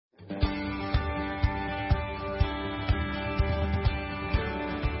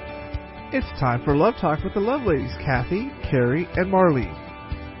It's time for Love Talk with the Love Ladies, Kathy, Carrie, and Marlene.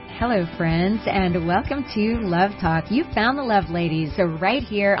 Hello, friends, and welcome to Love Talk. You found the Love Ladies right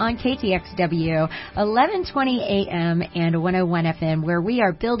here on KTXW, 1120 AM and 101 FM, where we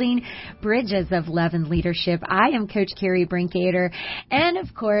are building bridges of love and leadership. I am Coach Carrie Brinkater, and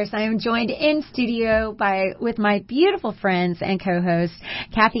of course, I am joined in studio with my beautiful friends and co-hosts,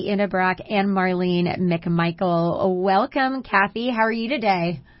 Kathy Innebrock and Marlene McMichael. Welcome, Kathy. How are you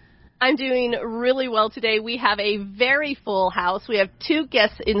today? I'm doing really well today. We have a very full house. We have two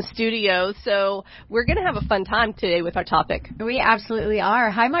guests in studio, so we're going to have a fun time today with our topic. We absolutely are.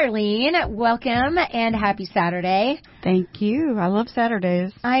 Hi, Marlene. Welcome and happy Saturday. Thank you. I love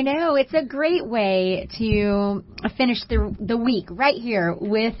Saturdays. I know. It's a great way to finish the week right here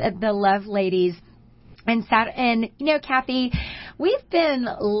with the Love Ladies. And you know, Kathy, we've been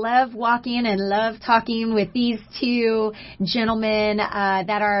love walking and love talking with these two gentlemen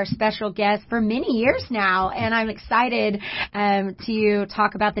that are special guests for many years now, and I'm excited to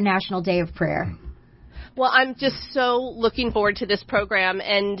talk about the National Day of Prayer. Well, I'm just so looking forward to this program.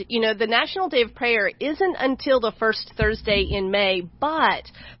 And, you know, the National Day of Prayer isn't until the first Thursday in May, but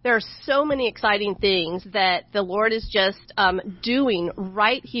there are so many exciting things that the Lord is just doing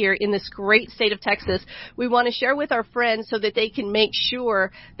right here in this great state of Texas. We want to share with our friends so that they can make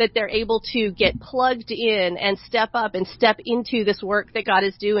sure that they're able to get plugged in and step up and step into this work that God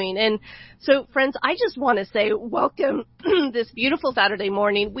is doing. And so, friends, I just want to say welcome this beautiful Saturday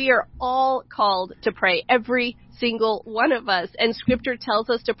morning. We are all called to pray, every single one of us. And Scripture tells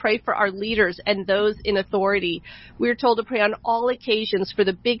us to pray for our leaders and those in authority. We're told to pray on all occasions for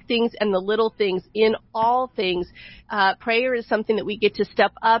the big things and the little things. In all things, prayer is something that we get to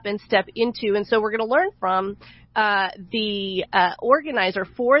step up and step into. And so we're going to learn from the organizer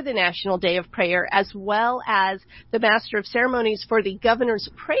for the National Day of Prayer, as well as the Master of Ceremonies for the Governor's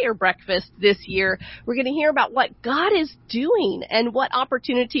Prayer Breakfast this year. We're going to hear about what God is doing and what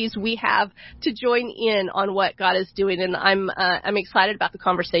opportunities we have to join in on what God is doing. And I'm excited about the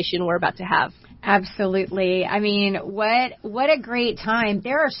conversation we're about to have. Absolutely. I mean, what a great time.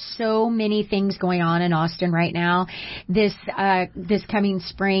 There are so many things going on in Austin right now. This coming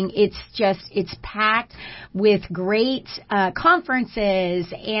spring, it's packed with great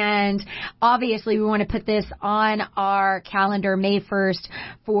conferences, and obviously we want to put this on our calendar May 1st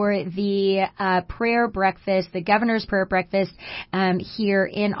for the prayer breakfast, the Governor's Prayer Breakfast here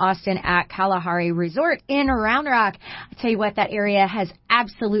in Austin at Kalahari Resort in Round Rock. I tell you what, that area has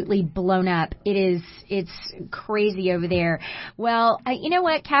absolutely blown up. It's crazy over there. Well, you know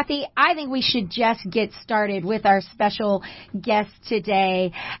what, Kathy? I think we should just get started with our special guest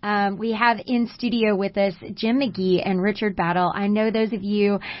today. We have in studio with us Jim McGee and Richard Battle. I know those of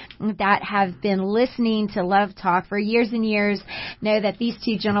you that have been listening to Love Talk for years and years know that these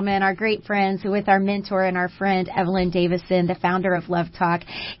two gentlemen are great friends with our mentor and our friend Evelyn Davison, the founder of Love Talk,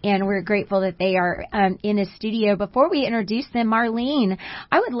 and we're grateful that they are in the studio. Before we introduce them, Marlene,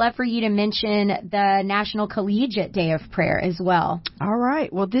 I would love for you to mention the National Collegiate Day of Prayer as well. All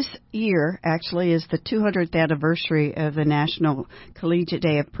right. Well, this year actually is the 200th anniversary of the National Collegiate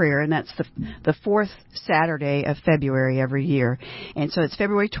Day of Prayer, and that's the fourth Saturday of February every year. And so it's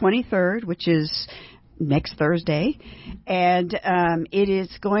February 23rd, which is next Thursday, and it is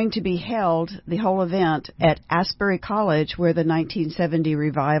going to be held, the whole event, at Asbury College, where the 1970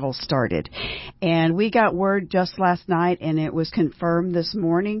 revival started. And we got word just last night, and it was confirmed this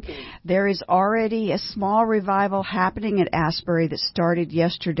morning. There is already a small revival happening at Asbury that started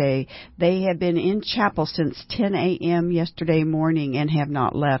yesterday. They have been in chapel since 10 a.m. yesterday morning and have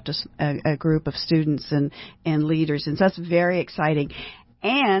not left, a group of students and leaders. And so that's very exciting.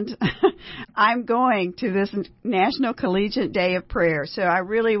 And I'm going to this National Collegiate Day of Prayer. So I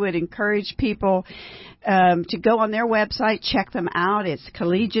really would encourage people to go on their website, check them out. It's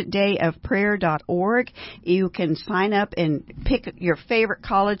collegiatedayofprayer.org. You can sign up and pick your favorite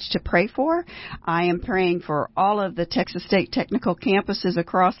college to pray for. I am praying for all of the Texas State technical campuses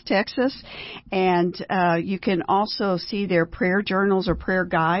across Texas. And you can also see their prayer journals or prayer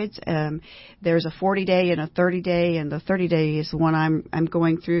guides. There's a 40-day and a 30-day, and the 30-day is the one I'm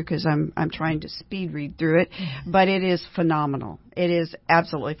going through because I'm trying to speed read through it. But it is phenomenal. It is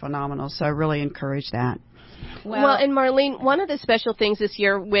absolutely phenomenal. So I really encourage that. Well, and Marlene, one of the special things this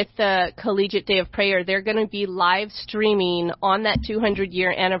year with the Collegiate Day of Prayer, they're going to be live streaming on that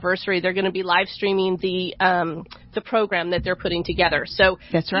 200-year anniversary. They're going to be live streaming the program that they're putting together. So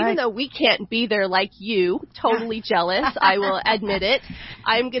that's right. Even though we can't be there like you, totally jealous, I will admit it,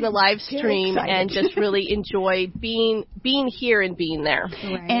 I'm going to live stream and just really enjoy being here and being there.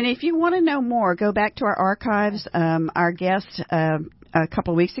 Right. And if you want to know more, go back to our archives. Our guest a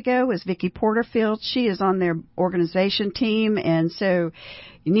couple of weeks ago was Vicki Porterfield. She is on their organization team, and so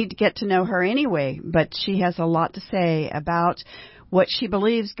you need to get to know her anyway. But she has a lot to say about what she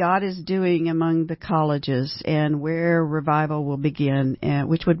believes God is doing among the colleges and where revival will begin,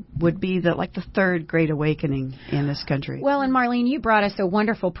 which would be the third great awakening in this country. Well, and Marlene, you brought us a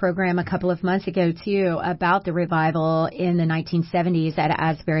wonderful program a couple of months ago, too, about the revival in the 1970s at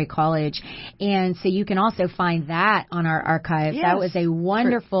Asbury College. And so you can also find that on our archive. Yes. That was a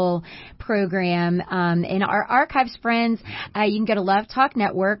wonderful program. And our archives friends, you can go to Love Talk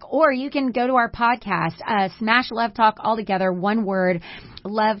Network, or you can go to our podcast, Smash Love Talk all together, one word,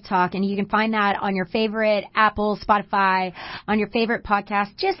 Love Talk, and you can find that on your favorite Apple, Spotify, on your favorite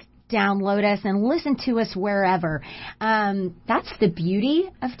podcast. Just download us and listen to us wherever. That's the beauty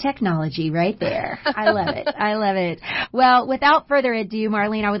of technology right there. I love it. I love it. Well, without further ado,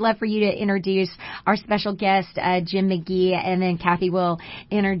 Marlene, I would love for you to introduce our special guest, Jim McGee, and then Kathy will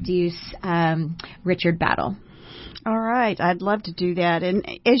introduce Richard Battle. All right. I'd love to do that. And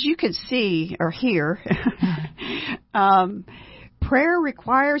as you can see or hear, prayer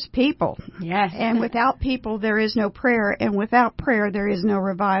requires people. Yes. And without people, there is no prayer. And without prayer, there is no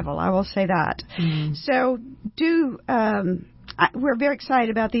revival. I will say that. Mm. So we're very excited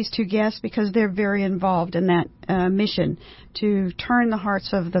about these two guests because they're very involved in that mission to turn the hearts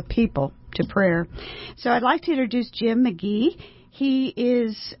of the people to prayer. So I'd like to introduce Jim McGee. He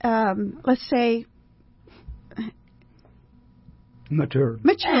is, let's say, Mature. I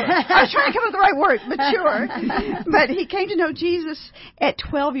was trying to come up with the right word, mature. But he came to know Jesus at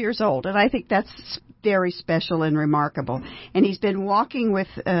 12 years old, and I think that's very special and remarkable. And he's been walking with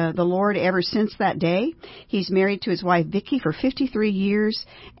the Lord ever since that day. He's married to his wife, Vicki, for 53 years,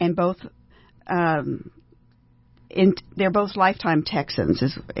 and they're both lifetime Texans.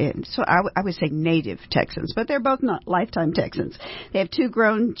 So I would say native Texans, but they're both not lifetime Texans. They have 2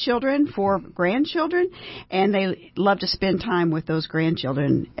 grown children, 4 grandchildren, and they love to spend time with those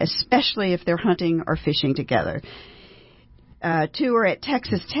grandchildren, especially if they're hunting or fishing together. 2 are at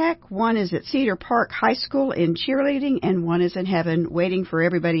Texas Tech. 1 is at Cedar Park High School in cheerleading, and 1 is in heaven waiting for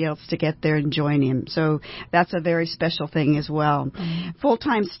everybody else to get there and join him. So that's a very special thing as well. Mm-hmm.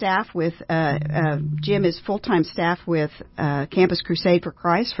 Full-time staff with, Jim is full-time staff with Campus Crusade for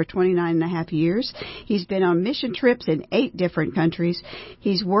Christ for 29 and a half years. He's been on mission trips in 8 different countries.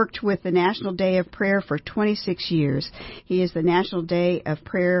 He's worked with the National Day of Prayer for 26 years. He is the National Day of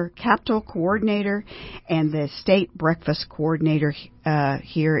Prayer Capital Coordinator and the State Breakfast Coordinator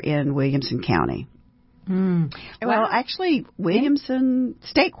here in Williamson County. Mm. Well, actually, Williamson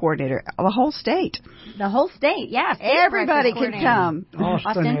State Coordinator, the whole state. The whole state, yes. Everybody can come.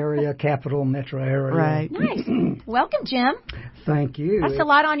 Austin area, capital, metro area. Right. Nice. Welcome, Jim. Thank you. That's a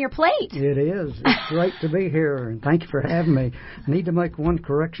lot on your plate. It is. It's great to be here, and thank you for having me. I need to make one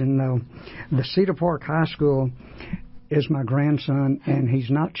correction, though. The Cedar Park High School is my grandson, and he's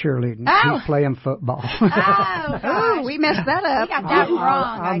not cheerleading. Oh. He's playing football. Oh, we messed that up. We got that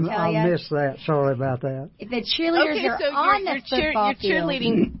wrong, I tell you. I missed that. Sorry about that. The cheerleaders are on the football field. Your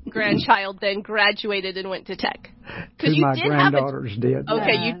cheerleading grandchild then graduated and went to Tech. Two my granddaughters did.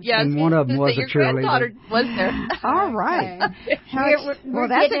 Okay, and one of them was a cheerleader. Your granddaughter was there. All right. Okay. We're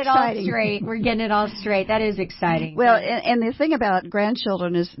that's getting exciting. It all straight. We're getting it all straight. That is exciting. Well, and the thing about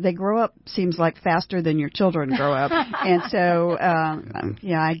grandchildren is they grow up seems like faster than your children grow up, and so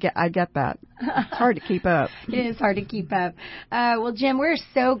I get that. It's hard to keep up. It is hard to keep up. Well, Jim, we're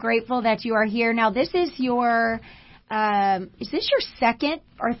so grateful that you are here. Now, this is your. Is this your second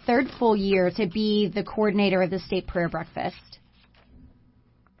or third full year to be the coordinator of the State Prayer Breakfast?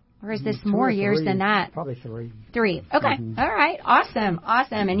 Or is this more years than that? Probably 3. 3. Okay. Mm-hmm. All right. Awesome.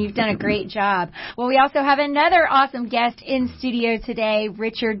 And you've done a great job. Well, we also have another awesome guest in studio today,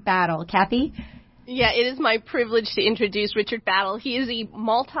 Richard Battle. Kathy? Yeah, it is my privilege to introduce Richard Battle. He is a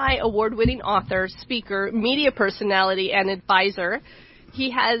multi-award-winning author, speaker, media personality, and advisor.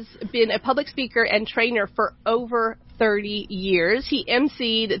 He has been a public speaker and trainer for over 30 years. He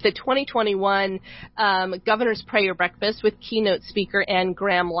emceed the 2021 Governor's Prayer Breakfast with keynote speaker Ann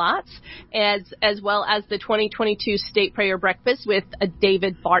Graham Lotz, as well as the 2022 State Prayer Breakfast with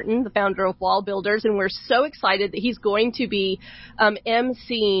David Barton, the founder of Wall Builders. And we're so excited that he's going to be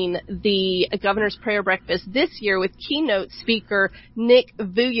emceeing the Governor's Prayer Breakfast this year with keynote speaker Nick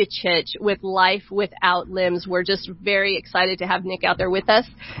Vujicic with Life Without Limbs. We're just very excited to have Nick out there with us.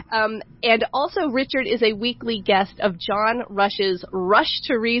 And also, Richard is a weekly guest of John Rush's Rush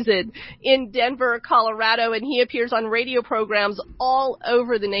to Reason in Denver, Colorado, and he appears on radio programs all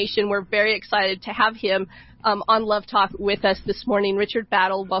over the nation. We're very excited to have him on Love Talk with us this morning. Richard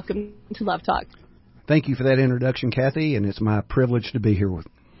Battle, welcome to Love Talk. thank you for that introduction, Kathy, and it's my privilege to be here with.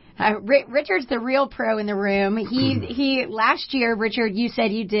 Richard's the real pro in the room. He last year, Richard, you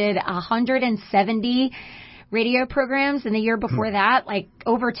said you did 170 radio programs, and the year before that, like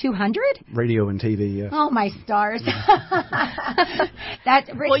over 200? Radio and TV, yes. Oh, my stars.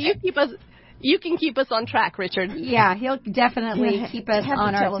 Well, you can keep us on track, Richard. Yeah, he'll definitely keep us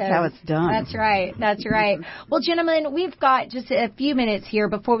on our toes. Tell us how it's done. That's right. Well, gentlemen, we've got just a few minutes here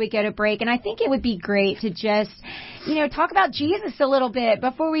before we go to break, and I think it would be great to just, talk about Jesus a little bit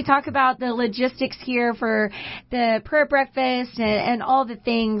before we talk about the logistics here for the prayer breakfast and all the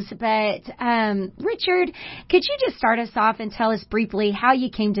things. But, Richard, could you just start us off and tell us briefly how you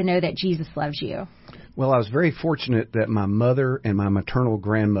came to know that Jesus loves you? Well, I was very fortunate that my mother and my maternal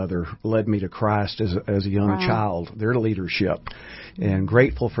grandmother led me to Christ as a young child, their leadership, and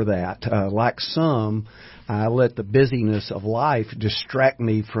grateful for that. Like some, I let the busyness of life distract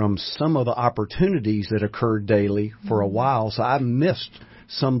me from some of the opportunities that occurred daily for a while, so I missed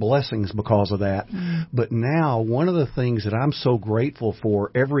some blessings because of that. But now, one of the things that I'm so grateful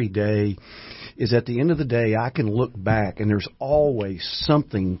for every day is at the end of the day, I can look back and there's always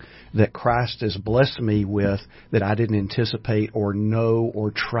something that Christ has blessed me with that I didn't anticipate or know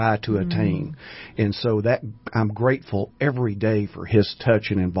or try to attain. And so that I'm grateful every day for His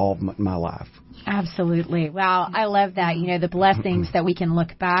touch and involvement in my life. Absolutely. Wow. I love that. The blessings that we can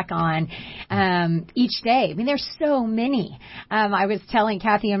look back on each day. I mean, there's so many. I was telling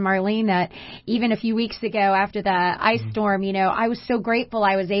Kathy and Marlene that even a few weeks ago after the ice storm, I was so grateful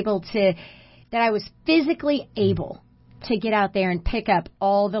I was physically able to get out there and pick up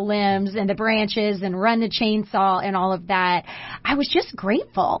all the limbs and the branches and run the chainsaw and all of that. I was just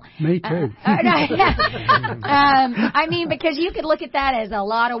grateful. Me too. I mean, because you could look at that as a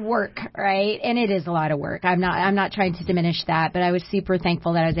lot of work, right? And it is a lot of work. I'm not trying to diminish that, but I was super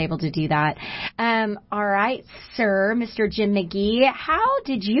thankful that I was able to do that. All right, sir, Mr. Jim McGee, how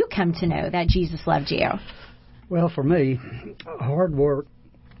did you come to know that Jesus loved you? Well, for me, hard work,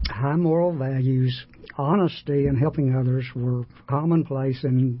 high moral values, honesty, and helping others were commonplace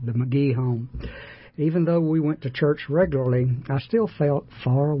in the McGee home. Even though we went to church regularly, I still felt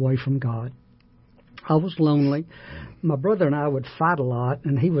far away from God. I was lonely. My brother and I would fight a lot,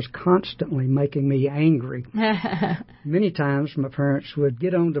 and he was constantly making me angry. Many times my parents would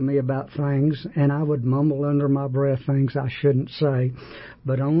get on to me about things, and I would mumble under my breath things I shouldn't say,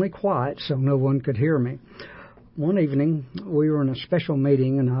 but only quiet so no one could hear me. One evening, we were in a special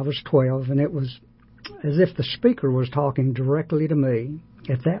meeting, and I was 12, and it was as if the speaker was talking directly to me.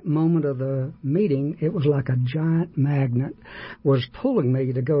 At that moment of the meeting, it was like a giant magnet was pulling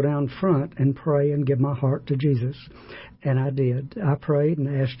me to go down front and pray and give my heart to Jesus. And I did. I prayed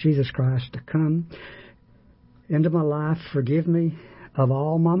and asked Jesus Christ to come into my life, forgive me of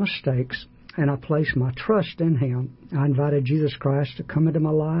all my mistakes, and I placed my trust in Him. I invited Jesus Christ to come into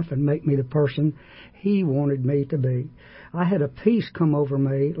my life and make me the person He wanted me to be. I had a peace come over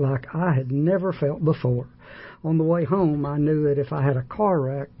me like I had never felt before. On the way home, I knew that if I had a car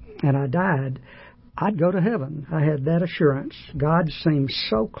wreck and I died, I'd go to heaven. I had that assurance. God seemed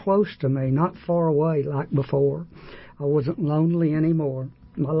so close to me, not far away like before. I wasn't lonely anymore.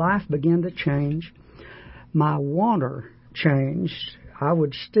 My life began to change. My wanter changed. I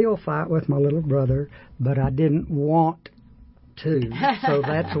would still fight with my little brother, but I didn't want to. So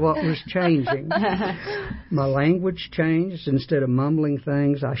that's what was changing. My language changed. Instead of mumbling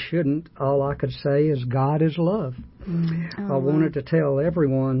things I shouldn't, all I could say is God is love. I wanted to tell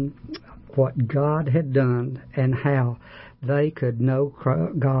everyone what God had done and how they could know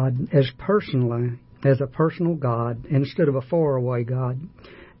God as a personal God instead of a faraway God.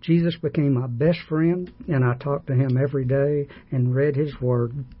 Jesus became my best friend, and I talked to Him every day and read His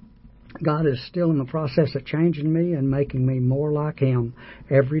Word. God is still in the process of changing me and making me more like Him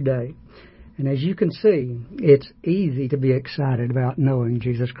every day. And as you can see, it's easy to be excited about knowing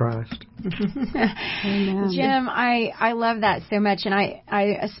Jesus Christ. Jim, I love that so much, and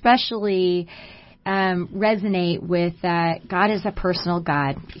I especially resonate with that God is a personal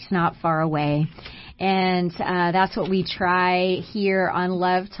God. He's not far away. And that's what we try here on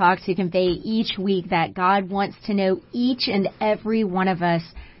Love Talk to convey each week, that God wants to know each and every one of us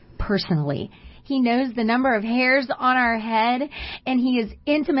personally. He knows the number of hairs on our head, and He is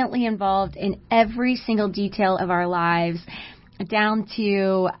intimately involved in every single detail of our lives, down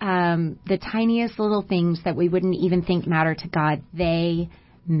to the tiniest little things that we wouldn't even think matter to God. They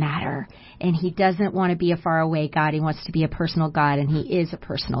matter. And He doesn't want to be a faraway God. He wants to be a personal God, and He is a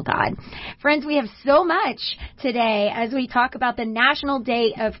personal God. Friends, we have so much today as we talk about the National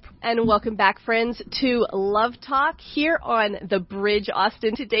Day of... And welcome back, friends, to Love Talk here on The Bridge,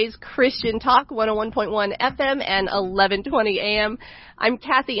 Austin. Today's Christian Talk, 101.1 FM and 1120 AM. I'm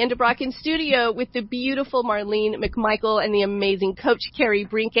Kathy Endebrock in studio with the beautiful Marlene McMichael and the amazing Coach Carrie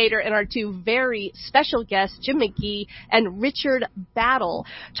Brinkader and our two very special guests, Jim McGee and Richard Battle,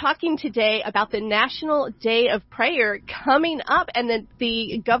 talking today about the National Day of Prayer coming up and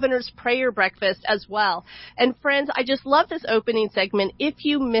the Governor's Prayer Breakfast as well. And friends, I just love this opening segment. If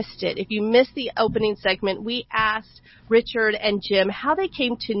you missed it, if you missed the opening segment, we asked Richard and Jim how they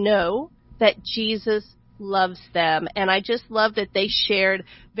came to know that Jesus loves them. And I just love that they shared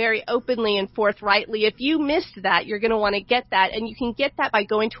very openly and forthrightly. If you missed that, you're going to want to get that. And you can get that by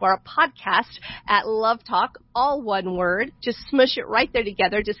going to our podcast at Love Talk, all one word. Just smush it right there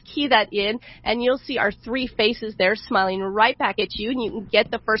together. Just key that in, and you'll see our three faces there smiling right back at you. And you can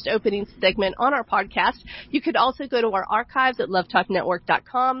get the first opening segment on our podcast. You could also go to our archives at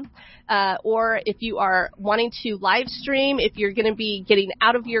lovetalknetwork.com. Or if you are wanting to live stream, if you're going to be getting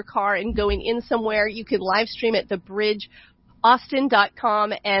out of your car and going in somewhere, you can live stream at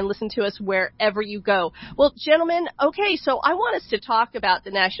thebridgeaustin.com and listen to us wherever you go. Well, gentlemen, okay, so I want us to talk about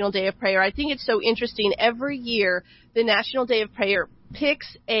the National Day of Prayer. I think it's so interesting. Every year, the National Day of Prayer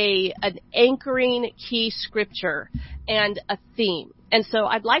picks an anchoring key scripture and a theme. And so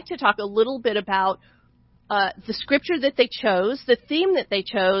I'd like to talk a little bit about the scripture that they chose, the theme that they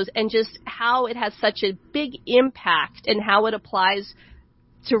chose, and just how it has such a big impact and how it applies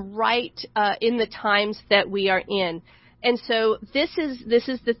to right in the times that we are in. And so this is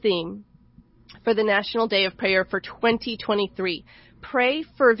the theme for the National Day of Prayer for 2023. Pray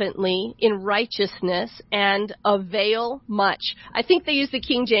fervently in righteousness and avail much. I think they use the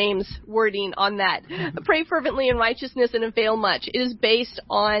King James wording on that. Pray fervently in righteousness and avail much. It is based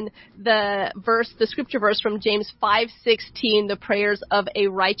on the scripture verse from James 5:16, the prayers of a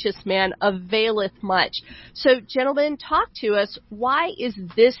righteous man availeth much. So, gentlemen, talk to us. Why is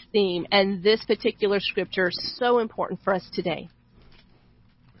this theme and this particular scripture so important for us today?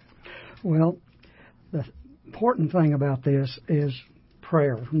 Well, the important thing about this is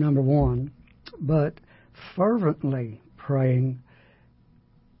prayer, number one, but fervently praying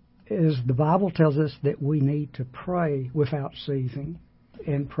is, the Bible tells us that we need to pray without ceasing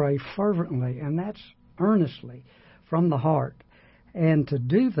and pray fervently, and that's earnestly from the heart. And to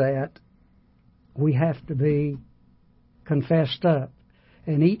do that, we have to be confessed up,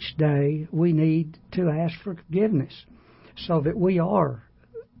 and each day we need to ask for forgiveness so that we are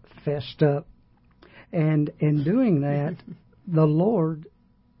fessed up. And in doing that, the Lord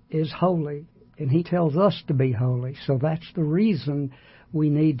is holy, and He tells us to be holy. So that's the reason we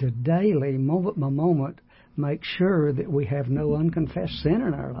need to daily, moment by moment, make sure that we have no unconfessed sin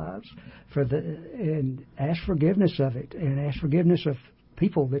in our lives, and ask forgiveness of it, and ask forgiveness of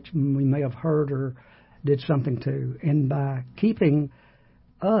people that we may have hurt or did something to. And by keeping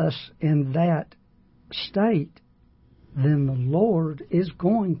us in that state, then the Lord is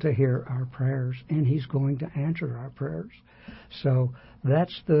going to hear our prayers, and He's going to answer our prayers. So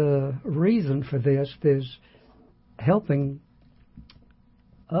that's the reason for this, is helping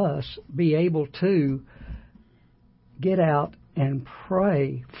us be able to get out and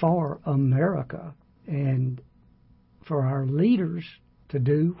pray for America and for our leaders to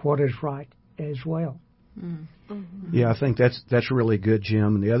do what is right as well. Mm-hmm. Yeah, I think that's really good,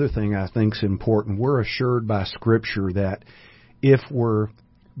 Jim. And the other thing I think is important, we're assured by Scripture that if we're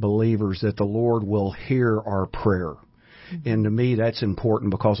believers, that the Lord will hear our prayer. Mm-hmm. And to me, that's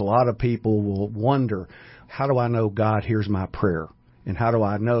important, because a lot of people will wonder, how do I know God hears my prayer? And how do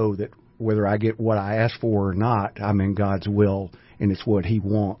I know that whether I get what I ask for or not, I'm in God's will and it's what He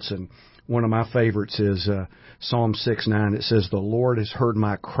wants? And one of my favorites is Psalm 6:9. It says, "The Lord has heard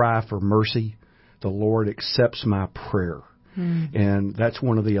my cry for mercy. The Lord accepts my prayer." Mm. And that's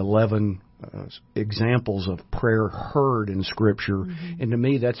one of the 11 examples of prayer heard in Scripture. Mm-hmm. And to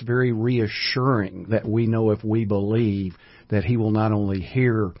me, that's very reassuring, that we know if we believe that He will not only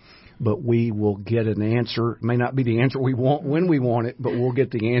hear, but we will get an answer. It may not be the answer we want when we want it, but we'll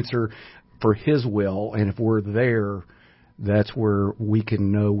get the answer for His will. And if we're there, that's where we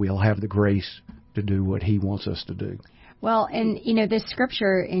can know we'll have the grace to do what He wants us to do. Well, and, this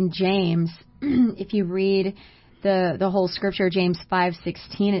scripture in James, if you read the whole scripture, James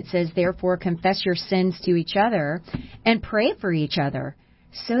 5:16, it says, "Therefore confess your sins to each other and pray for each other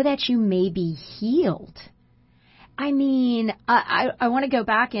so that you may be healed." I mean, I want to go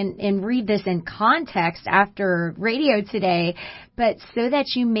back and read this in context after radio today, but so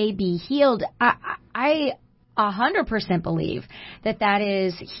that you may be healed. I 100% believe that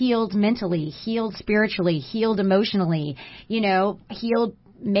is healed mentally, healed spiritually, healed emotionally, healed,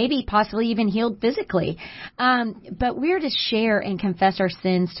 maybe possibly even healed physically. But we're to share and confess our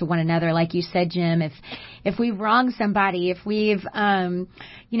sins to one another. Like you said, Jim, if we've wronged somebody, if we've,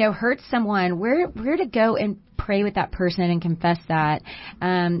 hurt someone, we're to go and pray with that person and confess that.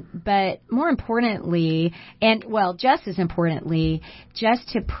 But more importantly, just as importantly, just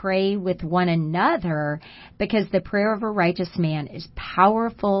to pray with one another, because the prayer of a righteous man is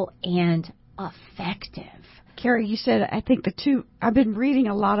powerful and effective. Carrie, you said, I think I've been reading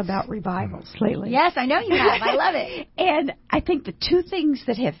a lot about revivals lately. Yes, I know you have. I love it. And I think the two things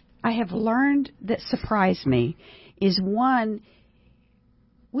that I have learned that surprise me is, one,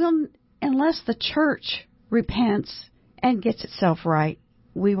 unless the church repents and gets itself right,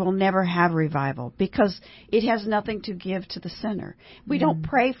 we will never have revival, because it has nothing to give to the sinner. We don't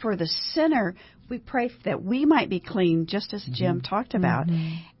pray for the sinner. We pray that we might be clean, just as Jim talked about.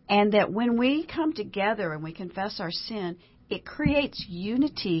 And that when we come together and we confess our sin, it creates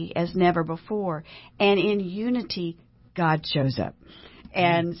unity as never before. And in unity, God shows up.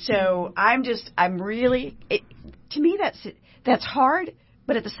 And so to me, that's hard,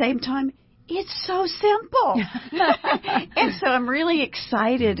 but at the same time, it's so simple. And so I'm really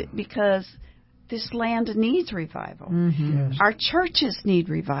excited, because this land needs revival. Yes. Our churches need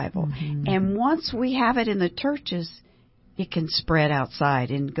revival. And once we have it in the churches, it can spread outside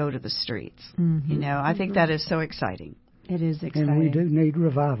and go to the streets. I think that is so exciting. It is exciting. And we do need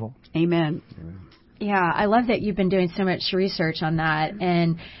revival. Amen. Yeah, I love that you've been doing so much research on that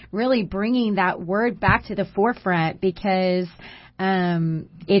and really bringing that word back to the forefront, because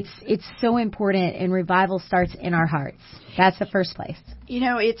it's so important, and revival starts in our hearts. That's the first place.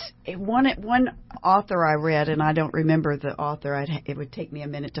 It's one author I read, and I don't remember the author. It would take me a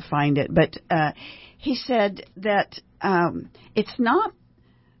minute to find it, but he said that it's not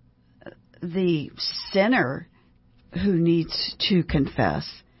the sinner who needs to confess.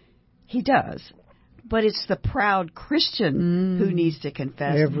 He does. But it's the proud Christian who needs to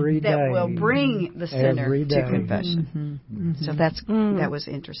confess Every that day. will bring the sinner Every day. to confession. So that was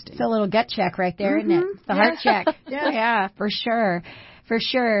interesting. It's a little gut check right there, isn't it? It's the heart check. Yeah, for sure. For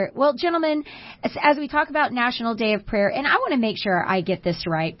sure. Well, gentlemen, as we talk about National Day of Prayer, and I want to make sure I get this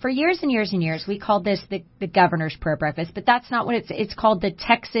right. For years and years and years, we called this the Governor's Prayer Breakfast, but that's not what it's called. The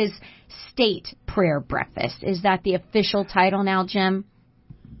Texas State Prayer Breakfast. Is that the official title now, Jim?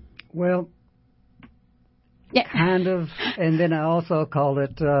 Well, yeah. Kind of. And then I also called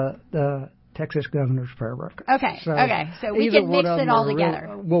it the Texas Governor's Prayer Breakfast. Okay. So we can mix it all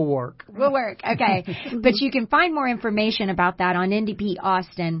together. Will work. Will work. Okay. But you can find more information about that on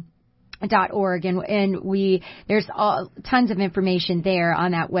ndpaustin.org, and there's tons of information there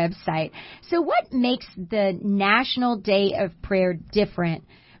on that website. So what makes the National Day of Prayer different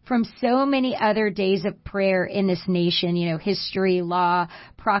from so many other days of prayer in this nation? History, law,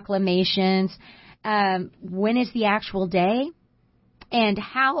 proclamations. When is the actual day? And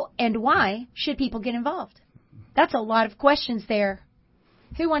how and why should people get involved? That's a lot of questions there.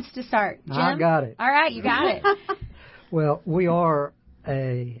 Who wants to start? Jim? I got it. All right, you got it. Well, we are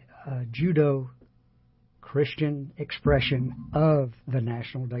a Judo-Christian expression of the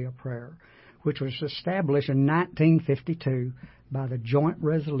National Day of Prayer, which was established in 1952 by the joint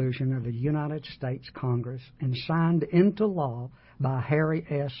resolution of the United States Congress and signed into law by Harry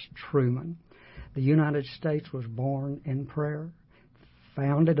S. Truman. The United States was born in prayer,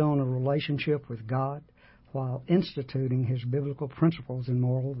 founded on a relationship with God, while instituting his biblical principles and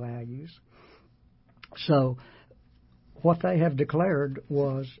moral values. So what they have declared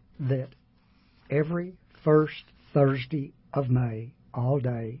was that every first Thursday of May, all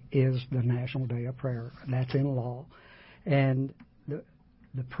day, is the National Day of Prayer. That's in law. And the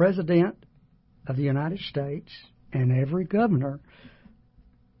President of the United States and every governor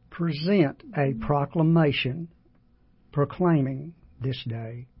present a proclamation proclaiming this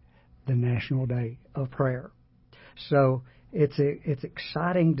day the National Day of Prayer. So it's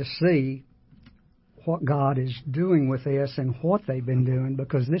exciting to see what God is doing with this and what they've been doing,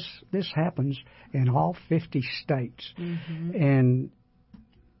 because this happens in all 50 states. And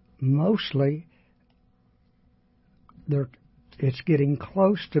mostly it's getting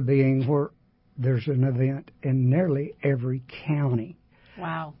close to being where there's an event in nearly every county.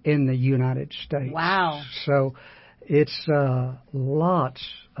 Wow. In the United States. Wow. So it's lots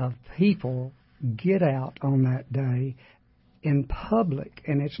of people get out on that day in public,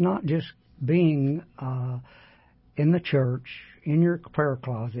 and it's not just being in the church, in your prayer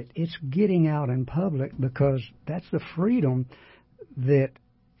closet. It's getting out in public, because that's the freedom that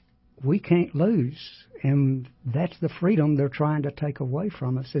we can't lose. And that's the freedom they're trying to take away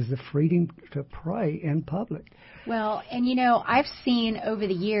from us, is the freedom to pray in public. Well, and I've seen over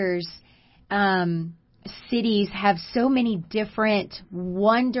the years, cities have so many different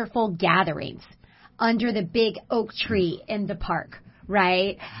wonderful gatherings under the big oak tree in the park,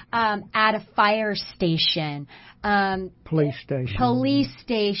 right? At a fire station. Police station.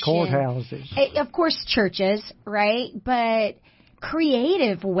 Courthouses. Of course, churches, right? But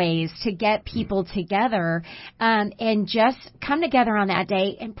creative ways to get people together, and just come together on that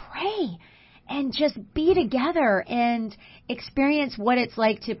day and pray and just be together and experience what it's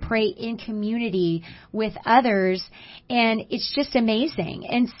like to pray in community with others. And it's just amazing.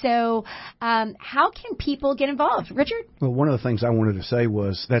 And so how can people get involved? Richard? Well, one of the things I wanted to say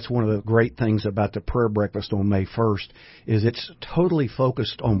was that's one of the great things about the prayer breakfast on May 1st is it's totally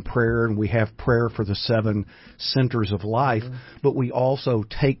focused on prayer, and we have prayer for the 7 centers of life, but we also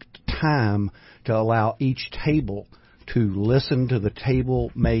take time to allow each table to listen to the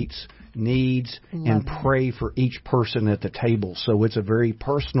table mates' needs and pray for each person at the table. So it's a very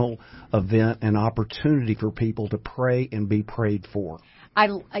personal event and opportunity for people to pray and be prayed for.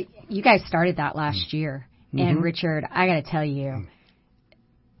 You guys started that last year, and Richard, I got to tell you,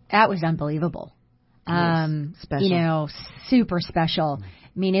 that was unbelievable. Special. Super special.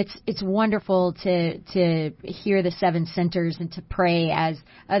 I mean, it's wonderful to hear the 7 centers and to pray as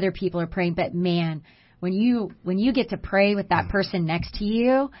other people are praying. But man, when you get to pray with that person next to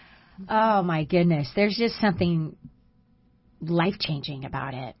you, oh my goodness, there's just something life-changing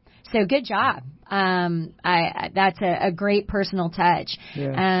about it. So good job. That's a great personal touch.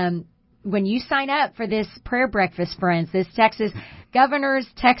 Yeah. When you sign up for this prayer breakfast, friends, this Governor's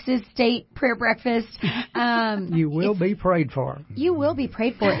Texas State Prayer Breakfast, you will be prayed for. You will be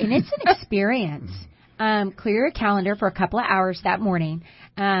prayed for, and it's an experience. Clear your calendar for a couple of hours that morning.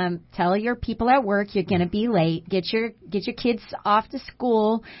 Tell your people at work you're going to be late. Get your kids off to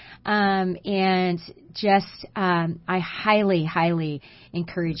school, and just I highly, highly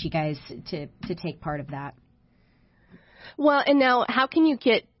encourage you guys to take part of that. Well, and now how can you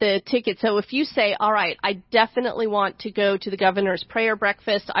get the tickets? So if you say, all right, I definitely want to go to the Governor's Prayer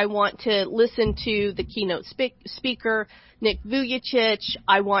Breakfast. I want to listen to the keynote speaker, Nick Vujicic.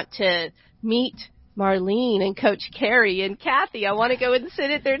 I want to meet Marlene and Coach Carrie and Kathy. I want to go and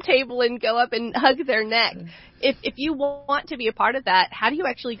sit at their table and go up and hug their neck. If you want to be a part of that, how do you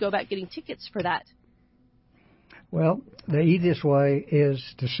actually go about getting tickets for that? Well, the easiest way is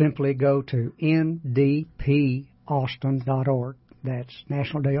to simply go to ndpaustin.org. That's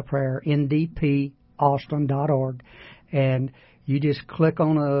National Day of Prayer, ndpaustin.org. And you just click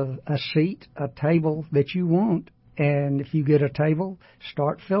on a seat, a table that you want. And if you get a table,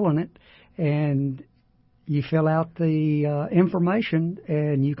 start filling it. And you fill out the information,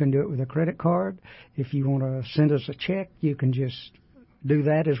 and you can do it with a credit card. If you want to send us a check, you can just do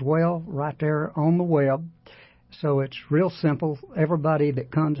that as well right there on the web. So it's real simple. Everybody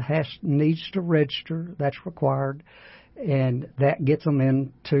that comes needs to register. That's required, and that gets them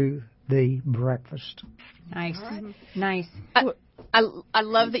into the breakfast. Nice, nice. I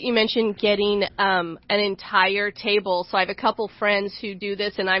love that you mentioned getting an entire table. So I have a couple friends who do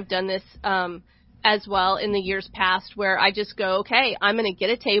this, and I've done this as well in the years past, where I just go, okay, I'm going to get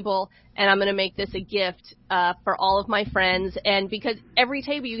a table, and I'm going to make this a gift for all of my friends. And because every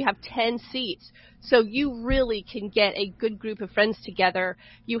table you have 10 seats, so you really can get a good group of friends together.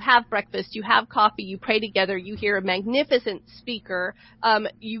 You have breakfast, you have coffee, you pray together, you hear a magnificent speaker.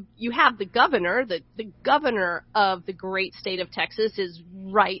 You have the governor, the governor of the great state of Texas is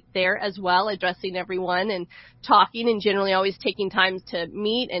right there as well, addressing everyone and talking, and generally always taking time to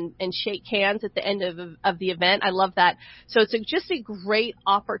meet and shake hands at the end of the event. I love that. So it's just a great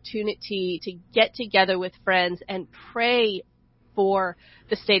opportunity to get together with friends and pray for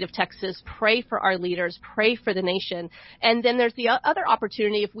the state of Texas, pray for our leaders, pray for the nation. And then there's the other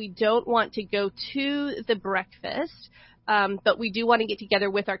opportunity if we don't want to go to the breakfast, but we do want to get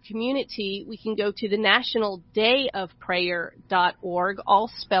together with our community, we can go to the nationaldayofprayer.org, all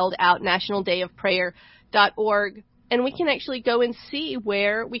spelled out, nationaldayofprayer.org. And we can actually go and see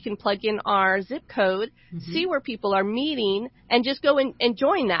where we can plug in our zip code, see where people are meeting, and just go and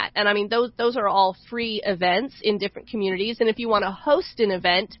join that. And I mean, those are all free events in different communities. And if you want to host an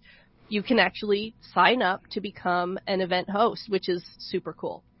event, you can actually sign up to become an event host, which is super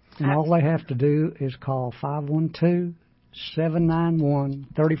cool. And all they have to do is call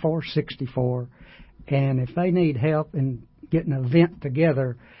 512-791-3464. And if they need help in getting an event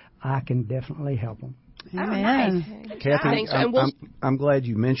together, I can definitely help them. Amen. Kathy, Thanks. I'm glad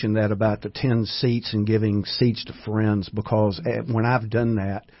you mentioned that about the 10 seats and giving seats to friends, because when I've done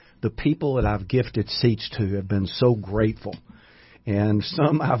that, the people that I've gifted seats to have been so grateful. And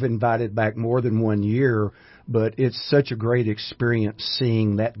some I've invited back more than 1 year, but it's such a great experience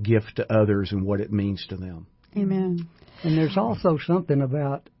seeing that gift to others and what it means to them. Amen. And there's also something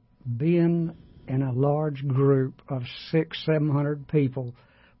about being in a large group of 600-700 people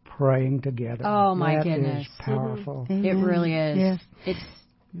praying together. Oh, my that goodness. Is powerful. Amen. It really is. Yes. It's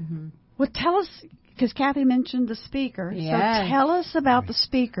Well, tell us, because Kathy mentioned the speaker. Yes. So tell us about the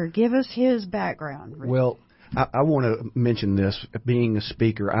speaker. Give us his background. Rick. Well, I want to mention this. Being a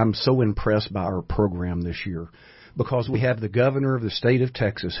speaker, I'm so impressed by our program this year, because we have the governor of the state of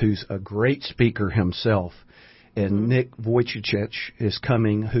Texas, who's a great speaker himself, and Nick Vujicic is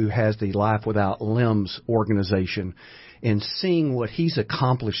coming, who has the Life Without Limbs organization. And seeing what he's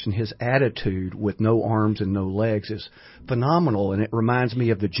accomplished in his attitude with no arms and no legs is phenomenal. And it reminds me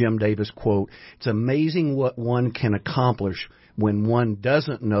of the Jim Davis quote, "It's amazing what one can accomplish when one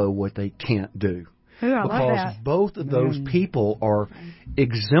doesn't know what they can't do." Ooh, I love Because that. both of those people are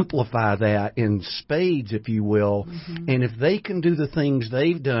exemplify that in spades, if you will. And if they can do the things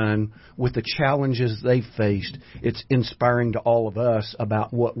they've done with the challenges they've faced, it's inspiring to all of us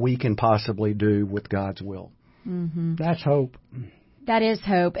about what we can possibly do with God's will. That's hope. That is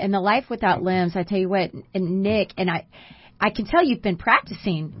hope. And the Life Without Limbs, I tell you what, and Nick, and I can tell you've been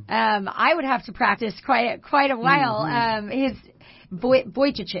practicing. I would have to practice quite a while. His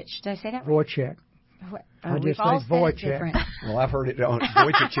Vujicic, did I say that right? Wojciech. I We've just all say said it Wojciech. different. Well, I've heard it on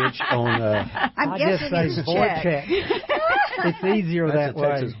Vujicic on I'm I guessing just say it's Czech. Wojciech. It's easier that's that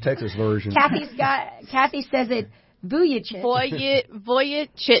way. a Texas version. Kathy says it Vujicic.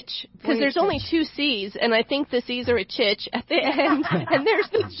 Vujicic, because there's only 2 C's, and I think the C's are a chich at the end, and there's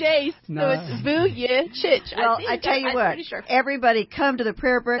the J, so No. it's Vujicic. Well, I tell you I'm what, pretty sure. everybody come to the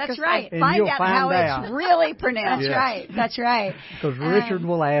prayer breakfast. That's right. And And you'll find out find how out. it's really pronounced. That's right. That's right. Because Richard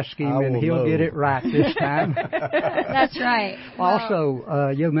will ask him, I and will he'll know. get it right this time. That's right.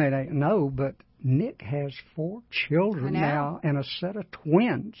 Also, you may not know, but Nick has 4 children I know. now and a set of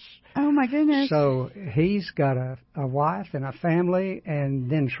twins. Oh, my goodness. So he's got a wife and a family, and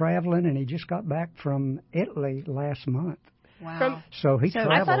then traveling, and he just got back from Italy last month. Wow. So he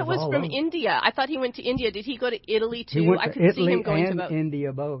travels I thought it was all from over. India. I thought he went to India. Did he go to Italy too? He went I to could see Italy him going and to both.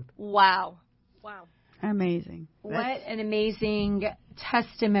 India both. Wow. Amazing. What an amazing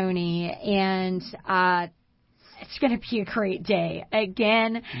testimony, and it's going to be a great day.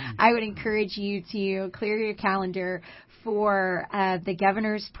 Again, I would encourage you to clear your calendar for the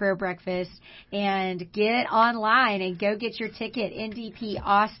Governor's Prayer Breakfast and get online and go get your ticket,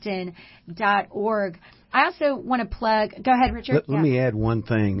 ndpaustin.org. I also want to plug, go ahead, Richard. Let me add one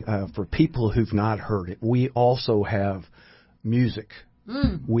thing. For people who've not heard it, we also have music.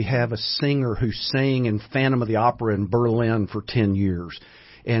 We have a singer who sang in Phantom of the Opera in Berlin for 10 years,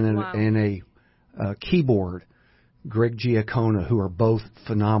 and a keyboard, Greg Giacona, who are both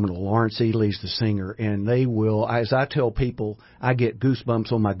phenomenal. Lawrence Ely's the singer, and they will, as I tell people, I get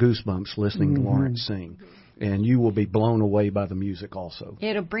goosebumps on my goosebumps listening to Lawrence sing. And you will be blown away by the music also.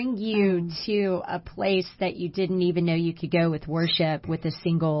 It'll bring you to a place that you didn't even know you could go with worship with a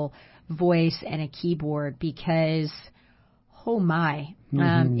single voice and a keyboard, because, oh my,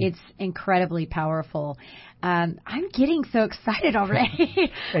 it's incredibly powerful. I'm getting so excited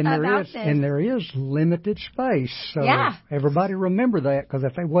already And about this. there is limited space. So Yeah. everybody remember that, because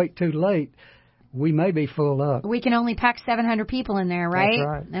if they wait too late, we may be full up. We can only pack 700 people in there, right?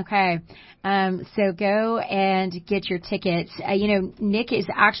 That's right. Okay. So go and get your tickets. Nick is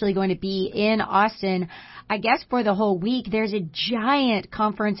actually going to be in Austin, I guess, for the whole week. There's a giant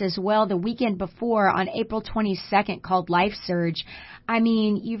conference as well the weekend before on April 22nd called Life Surge. I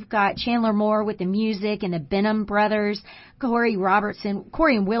mean, you've got Chandler Moore with the music and the Benham brothers, Corey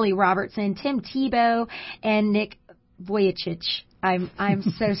and Willie Robertson, Tim Tebow, and Nick Vujicic. I'm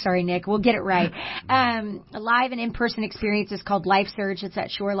so sorry, Nick. We'll get it right. A live and in-person experience is called Life Surge. It's at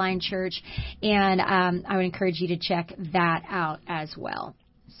Shoreline Church, and I would encourage you to check that out as well.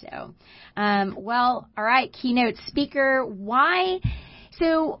 So, all right, keynote speaker. Why?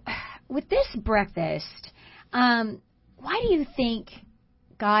 So, with this breakfast, why do you think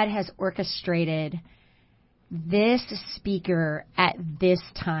God has orchestrated this speaker at this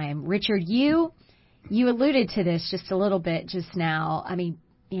time? Richard, you alluded to this just a little bit just now. I mean,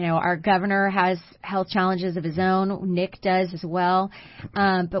 our governor has health challenges of his own. Nick does as well.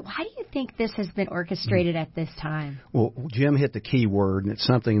 But why do you think this has been orchestrated at this time? Well, Jim hit the key word, and it's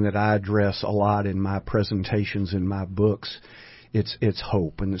something that I address a lot in my presentations in my books, it's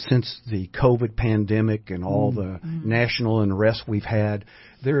hope. And since the COVID pandemic and all the national unrest we've had,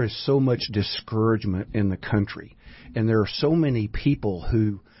 there is so much discouragement in the country. And there are so many people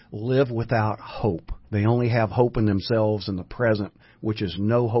who live without hope. They only have hope in themselves in the present, which is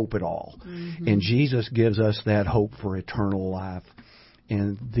no hope at all. And Jesus gives us that hope for eternal life.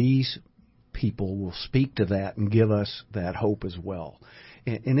 And these people will speak to that and give us that hope as well.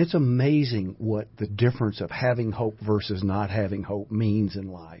 And it's amazing what the difference of having hope versus not having hope means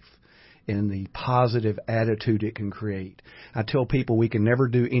in life and the positive attitude it can create. I tell people we can never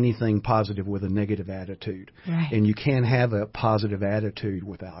do anything positive with a negative attitude. Right. And you can't have a positive attitude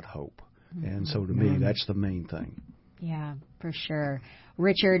without hope. And so to me, that's the main thing. Yeah, for sure.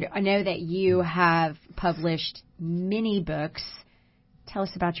 Richard, I know that you have published many books. Tell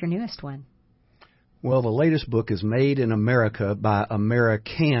us about your newest one. Well, the latest book is Made in America by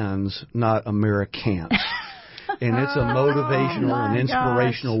Americans, not Americans. And it's a motivational and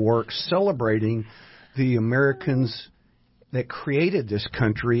inspirational work celebrating the Americans that created this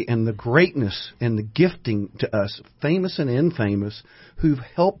country and the greatness and the gifting to us, famous and infamous, who've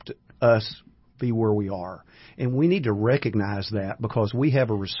helped us be where we are. And we need to recognize that because we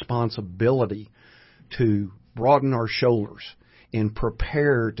have a responsibility to broaden our shoulders and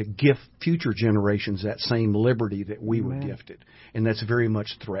prepare to give future generations that same liberty that we were gifted. And that's very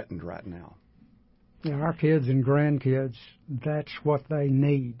much threatened right now. Yeah, our kids and grandkids, that's what they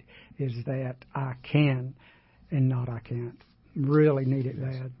need, is that I can and not I can't. Really need it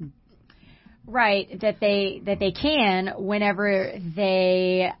bad. Right, that they can whenever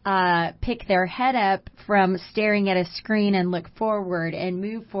they pick their head up from staring at a screen and look forward and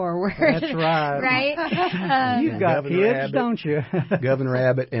move forward. That's right. Right? You've got Governor kids, Abbott, don't you? Governor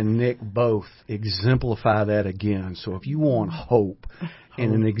Abbott and Nick both exemplify that again. So if you want hope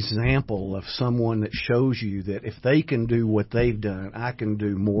and an example of someone that shows you that if they can do what they've done, I can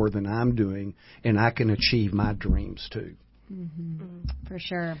do more than I'm doing, and I can achieve my dreams too. For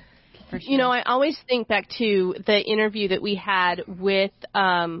sure. You know, I always think back to the interview that we had with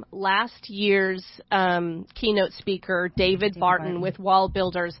last year's keynote speaker, David Barton, with Wall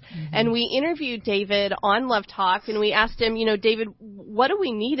Builders. And we interviewed David on Love Talk, and we asked him, you know, David, what do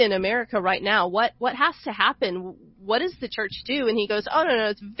we need in America right now? What has to happen? What does the church do? And he goes, oh, no,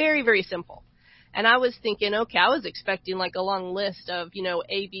 it's very, very simple. And I was thinking, okay, I was expecting like a long list of, you know,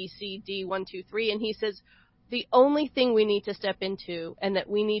 A, B, C, D, 1, 2, 3. And he says, the only thing we need to step into and that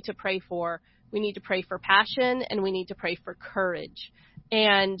we need to pray for passion, and we need to pray for courage.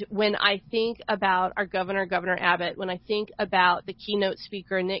 And when I think about our governor, Governor Abbott, when I think about the keynote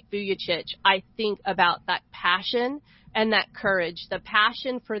speaker, Nick Vujicic, I think about that passion and that courage, the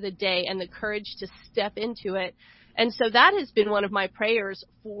passion for the day and the courage to step into it. And so that has been one of my prayers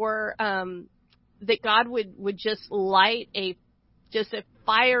for that God would just light a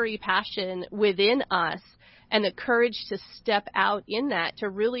fiery passion within us, and the courage to step out in that, to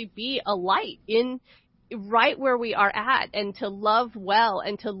really be a light in right where we are at, and to love well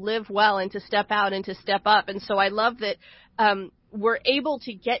and to live well and to step out and to step up. And so I love that we're able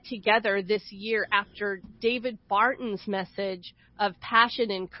to get together this year after David Barton's message of passion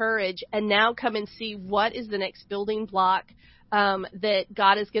and courage, and now come and see what is the next building block that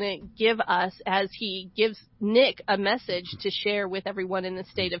God is going to give us as he gives Nick a message to share with everyone in the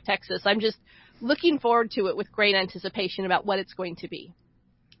state of Texas. I'm just looking forward to it with great anticipation about what it's going to be.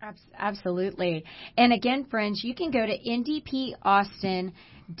 Absolutely. And again, friends, you can go to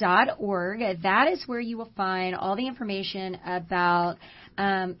ndpaustin.org. That is where you will find all the information about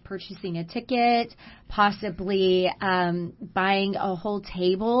purchasing a ticket, possibly buying a whole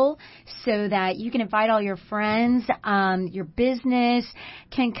table so that you can invite all your friends, your business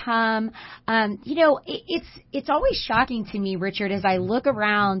can come. You know, it's always shocking to me, Richard, as I look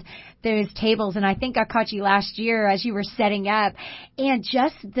around those tables, and I think I caught you last year as you were setting up, and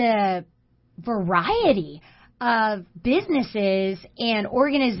just the variety of businesses and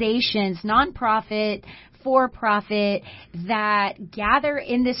organizations, nonprofit, for-profit, that gather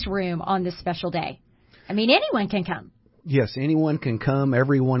in this room on this special day. I mean, anyone can come. Yes, anyone can come.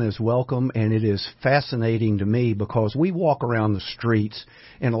 Everyone is welcome, and it is fascinating to me because we walk around the streets,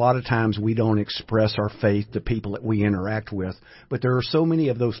 and a lot of times we don't express our faith to people that we interact with. But there are so many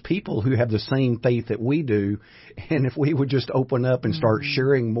of those people who have the same faith that we do, and if we would just open up and start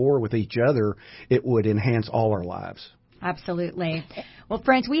sharing more with each other, it would enhance all our lives. Absolutely. Well,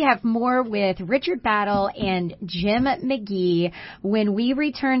 friends, we have more with Richard Battle and Jim McGee when we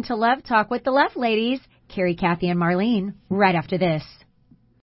return to Love Talk with the Love Ladies, Carrie, Kathy, and Marlene, right after this.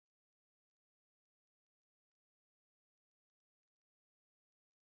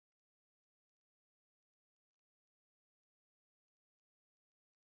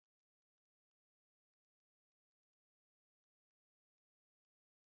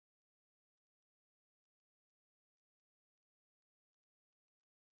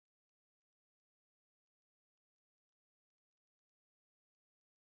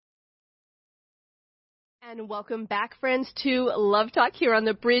 And welcome back, friends, to Love Talk here on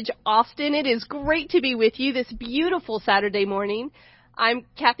the Bridge, Austin. It is great to be with you this beautiful Saturday morning. I'm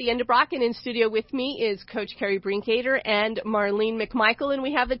Kathy Endebrock, and in studio with me is Coach Carrie Brinkader and Marlene McMichael, and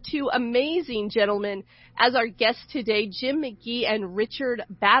we have the two amazing gentlemen as our guests today, Jim McGee and Richard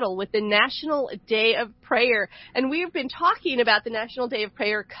Battle, with the National Day of Prayer. And we've been talking about the National Day of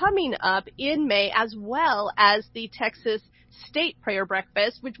Prayer coming up in May, as well as the Texas State Prayer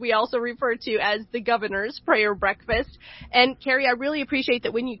Breakfast, which we also refer to as the Governor's Prayer Breakfast. And Carrie, I really appreciate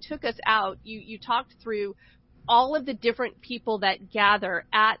that when you took us out, you talked through all of the different people that gather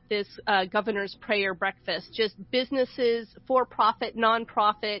at this Governor's Prayer Breakfast, just businesses, for-profit,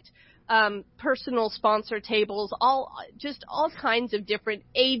 non-profit, personal sponsor tables, all kinds of different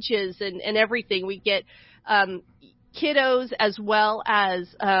ages and everything. We get kiddos as well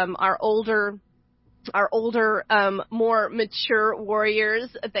as our older, more mature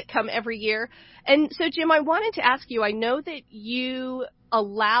warriors that come every year. And so, Jim, I wanted to ask you, I know that you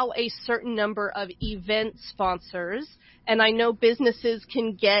allow a certain number of event sponsors, and I know businesses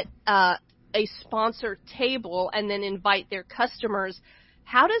can get a sponsor table and then invite their customers.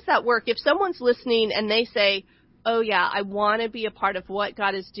 How does that work? If someone's listening and they say, oh, yeah, I want to be a part of what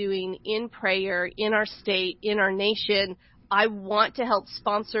God is doing in prayer, in our state, in our nation, I want to help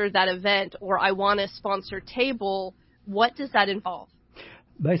sponsor that event, or I want a sponsor table, what does that involve?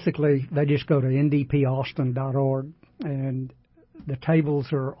 Basically, they just go to ndpaustin.org, and the tables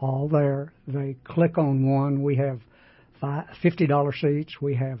are all there. They click on one. We have $50 seats.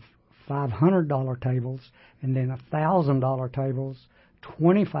 We have $500 tables, and then $1,000 tables,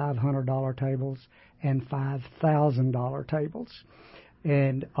 $2,500 tables, and $5,000 tables.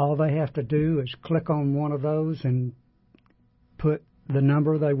 And all they have to do is click on one of those and put the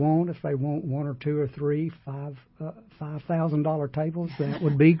number they want. If they want one or two or three $5,000 tables, that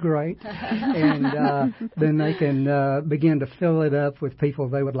would be great. And then they can begin to fill it up with people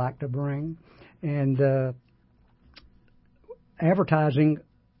they would like to bring. And advertising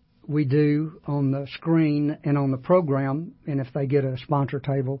we do on the screen and on the program, and if they get a sponsor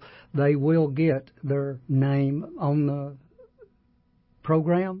table, they will get their name on the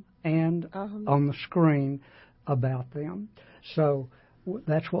program and on the screen about them. So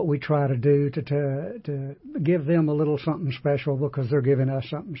that's what we try to do to give them a little something special, because they're giving us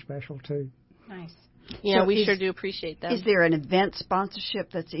something special too. Nice. Yeah, so we sure do appreciate that. Is there an event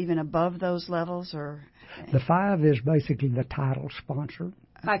sponsorship that's even above those levels, or? The 5 is basically the title sponsor.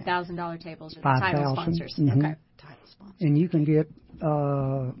 $5,000 tables are the 5,000. title sponsors. Mm-hmm. Okay. Title sponsor. And you can get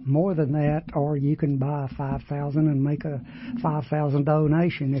more than that, or you can buy 5,000 and make a 5,000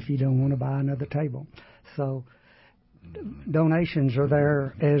 donation if you don't want to buy another table. So donations are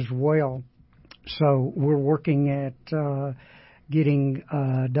there as well. So we're working at getting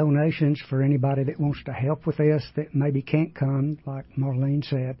donations for anybody that wants to help with this that maybe can't come, like Marlene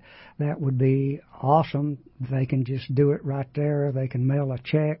said. That would be awesome. They can just do it right there. They can mail a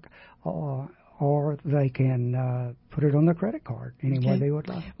check, or they can put it on their credit card any way they would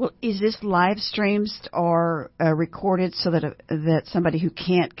like. Well, is this live streamed or recorded so that somebody who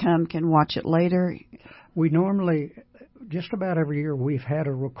can't come can watch it later? We normally, just about every year, we've had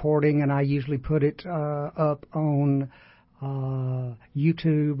a recording, and I usually put it up on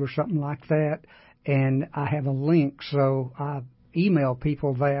YouTube or something like that, and I have a link, so I email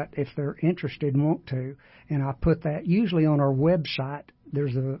people that if they're interested and want to, and I put that usually on our website.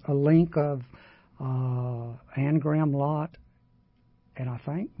 There's a link of Ann Graham Lott and I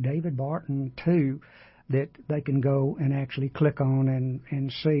think David Barton too, that they can go and actually click on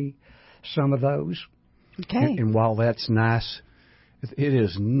and see some of those. Okay. And while that's nice, it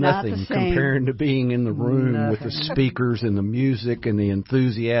is nothing comparing to being in the room with the speakers and the music and the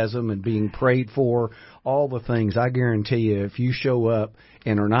enthusiasm and being prayed for, all the things. I guarantee you, if you show up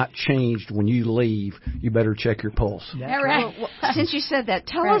and are not changed when you leave, you better check your pulse. All right. Well, since you said that,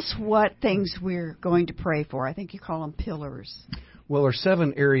 tell us what things we're going to pray for. I think you call them pillars. Well, there are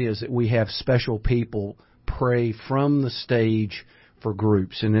 7 areas that we have special people pray from the stage for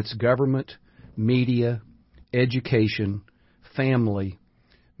groups, and it's government, media, education, family,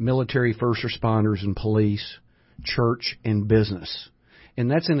 military first responders and police, church, and business. And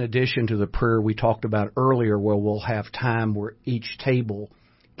that's in addition to the prayer we talked about earlier, where we'll have time where each table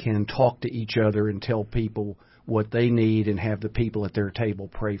can talk to each other and tell people what they need and have the people at their table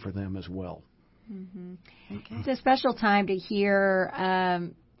pray for them as well. Mm-hmm. Okay. It's a special time to hear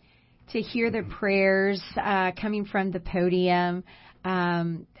the prayers coming from the podium.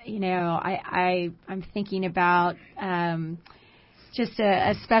 I'm thinking about just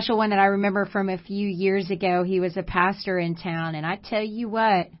a special one that I remember from a few years ago. He was a pastor in town, and I tell you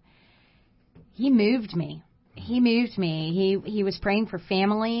what, he moved me. He was praying for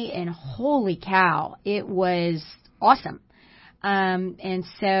family, and holy cow, it was awesome. And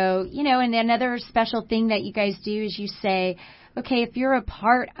so, and another special thing that you guys do is you say, okay, if you're a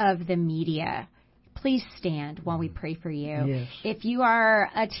part of the media, please stand while we pray for you. Yes. If you are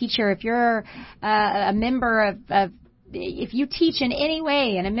a teacher, if you're a member of, if you teach in any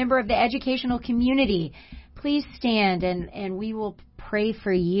way and a member of the educational community, please stand and we will pray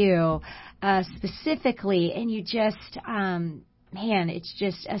for you specifically. And you just, it's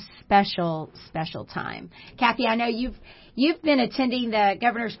just a special, special time. Kathy, I know you've been attending the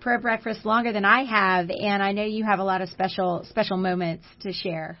Governor's Prayer Breakfast longer than I have, and I know you have a lot of special moments to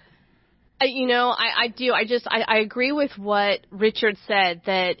share. I do. I agree with what Richard said,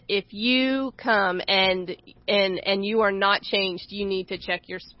 that if you come and you are not changed, you need to check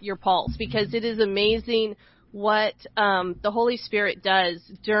your pulse, because it is amazing what the Holy Spirit does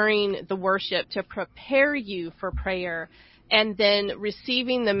during the worship to prepare you for prayer, and then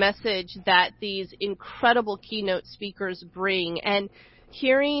receiving the message that these incredible keynote speakers bring, and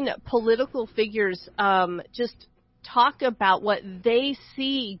hearing political figures just talk about what they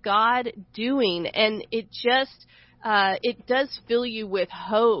see God doing, and it does fill you with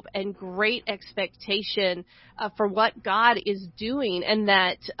hope and great expectation for what God is doing, and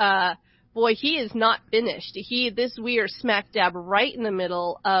that He is not finished. We are smack dab right in the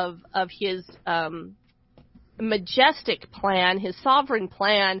middle of His majestic plan, His sovereign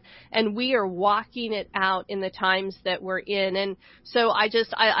plan, and we are walking it out in the times that we're in. And so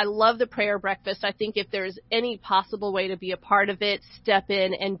I love the prayer breakfast. I think if there's any possible way to be a part of it, step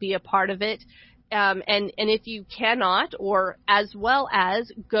in and be a part of it. And if you cannot, or as well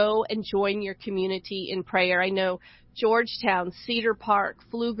as go and join your community in prayer. I know Georgetown, Cedar Park,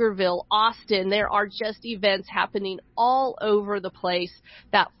 Pflugerville, Austin, there are just events happening all over the place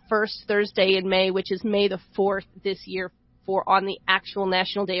that first Thursday in May, which is May the 4th this year, on the actual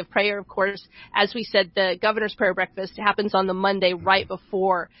National Day of Prayer. Of course, as we said, the Governor's Prayer Breakfast happens on the Monday right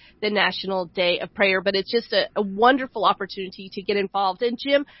before the National Day of Prayer, but it's just a wonderful opportunity to get involved. And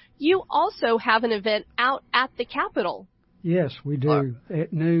Jim, you also have an event out at the Capitol. Yes, we do,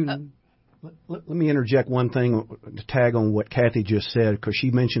 at noon. Let me interject one thing to tag on what Kathy just said, because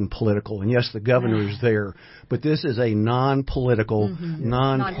she mentioned political. And yes, the governor is there, but this is a non-political,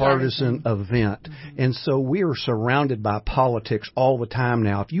 nonpartisan event. Mm-hmm. And so we are surrounded by politics all the time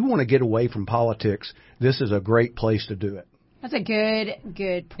now. If you want to get away from politics, this is a great place to do it. That's a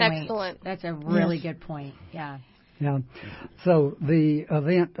good point. Excellent. That's a really good point. Yeah. Yeah. So the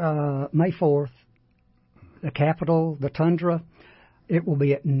event, May 4th, the Capitol, the Tundra, it will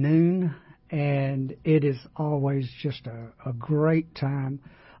be at noon. And it is always just a great time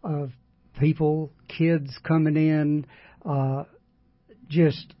of people, kids coming in,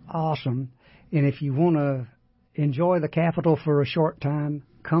 just awesome. And if you want to enjoy the Capitol for a short time,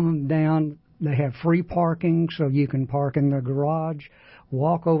 come down. They have free parking, so you can park in the garage,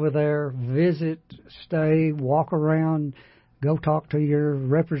 walk over there, visit, stay, walk around, go talk to your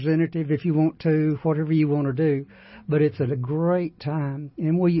representative if you want to, whatever you want to do. But it's a great time,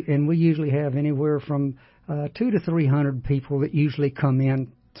 and we usually have anywhere from 200 to 300 people that usually come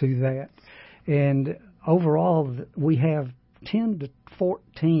in to that. And overall, we have 10 to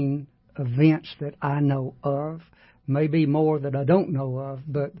 14 events that I know of, maybe more that I don't know of,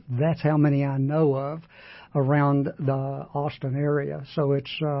 but that's how many I know of around the Austin area. So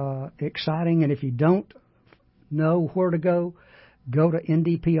it's exciting, and if you don't know where to go to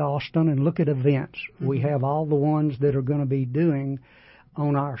NDP Austin and look at events. Mm-hmm. We have all the ones that are going to be doing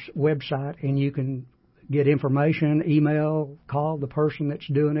on our website, and you can get information, email, call the person that's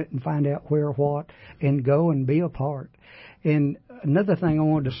doing it and find out where, what, and go and be a part. And another thing I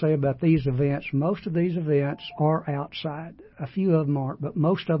wanted to say about these events, most of these events are outside. A few of them aren't, but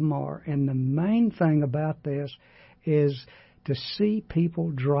most of them are. And the main thing about this is to see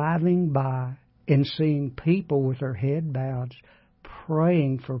people driving by and seeing people with their head bowed,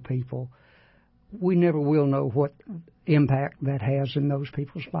 praying for people. We never will know what impact that has in those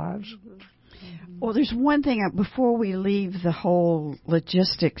people's lives. Well, there's one thing before we leave the whole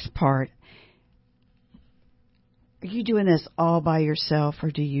logistics part. Are you doing this all by yourself,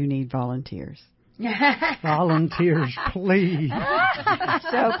 or do you need volunteers? Volunteers, please.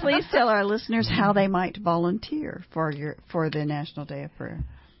 So please tell our listeners how they might volunteer for the National Day of Prayer.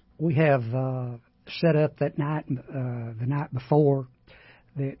 We have set up that night, the night before,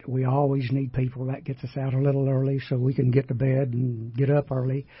 that we always need people. That gets us out a little early so we can get to bed and get up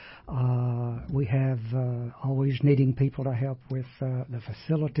early. We have always needing people to help with the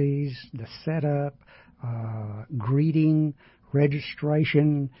facilities, the setup, greeting,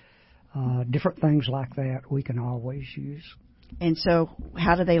 registration, different things like that we can always use. And so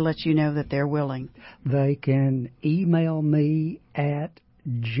how do they let you know that they're willing? They can email me at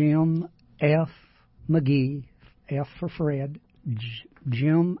Jim F. McGee, F for Fred,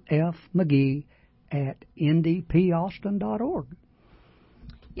 Jim F. McGee at ndpaustin.org.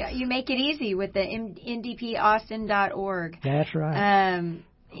 Yeah, you make it easy with the ndpaustin.org. That's right.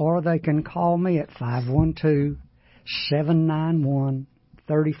 Or they can call me at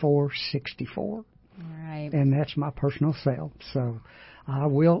 512-791-3464. All right. And that's my personal cell. So I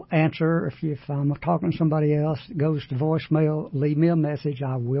will answer. If I'm talking to somebody else, it goes to voicemail, leave me a message.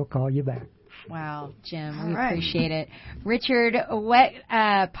 I will call you back. Wow, Jim, All we right. appreciate it. Richard, what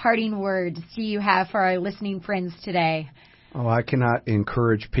parting words do you have for our listening friends today? Oh, I cannot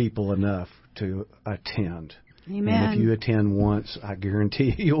encourage people enough to attend. Amen. And if you attend once, I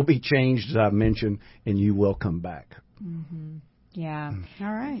guarantee you'll be changed, as I mentioned, and you will come back. Mm-hmm. Yeah.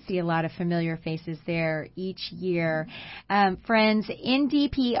 All right. See a lot of familiar faces there each year. Friends,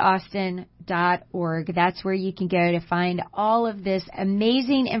 ndpaustin.org. That's where you can go to find all of this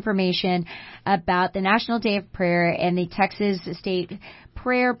amazing information about the National Day of Prayer and the Texas State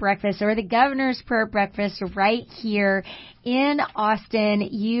Prayer Breakfast, or the Governor's Prayer Breakfast, right here in Austin.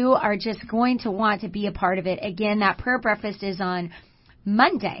 You are just going to want to be a part of it. Again, that prayer breakfast is on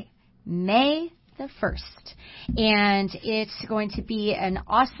Monday, May the 1st. And it's going to be an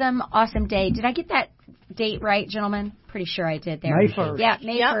awesome, awesome day. Did I get that date right, gentlemen? Pretty sure I did there. May 1st. Yeah,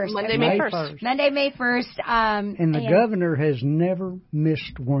 May 1st. Monday, Okay. May 1st. Monday, May 1st. And the governor has never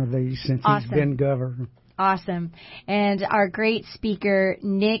missed one of these since Awesome. he's been governor. Awesome. And our great speaker,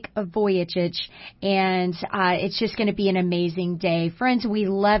 Nick Vujicic. And it's just going to be an amazing day. Friends, we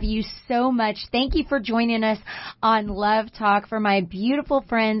love you so much. Thank you for joining us on Love Talk. For my beautiful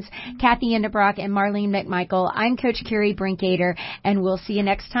friends, Kathy Endebrock and Marlene McMichael, I'm Coach Carrie Brinkader, and we'll see you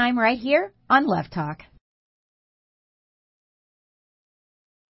next time right here on Love Talk.